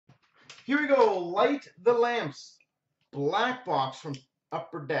Here we go. Light the Lamps. Black box from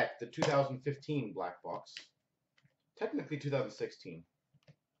Upper Deck, the 2015 black box. Technically 2016.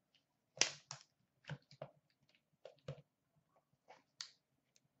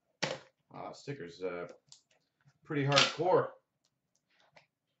 Stickers, pretty hardcore.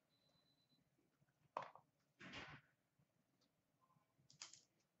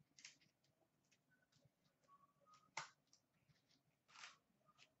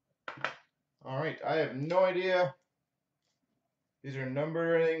 All right, I have no idea. These are numbered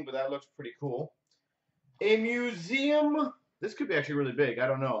or anything, but that looks pretty cool. A museum. This could be actually really big. I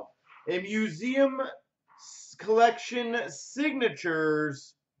don't know. A museum collection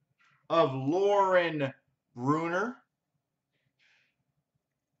signatures of Lauren Bruner.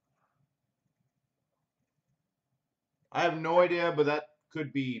 I have no idea, but that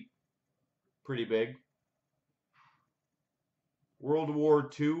could be pretty big. World War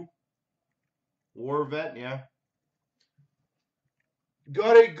II. War vet, yeah.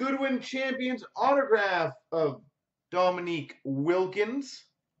 Got a Goodwin Champions autograph of Dominique Wilkins.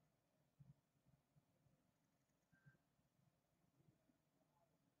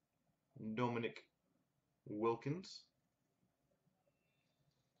 Dominic Wilkins.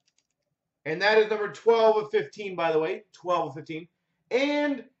 And that is number 12 of 15, by the way. 12 of 15.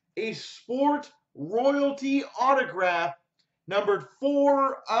 And a Sport Royalty autograph, numbered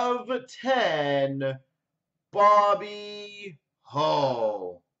 4 of 10, Bobby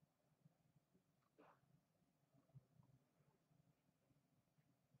Hull.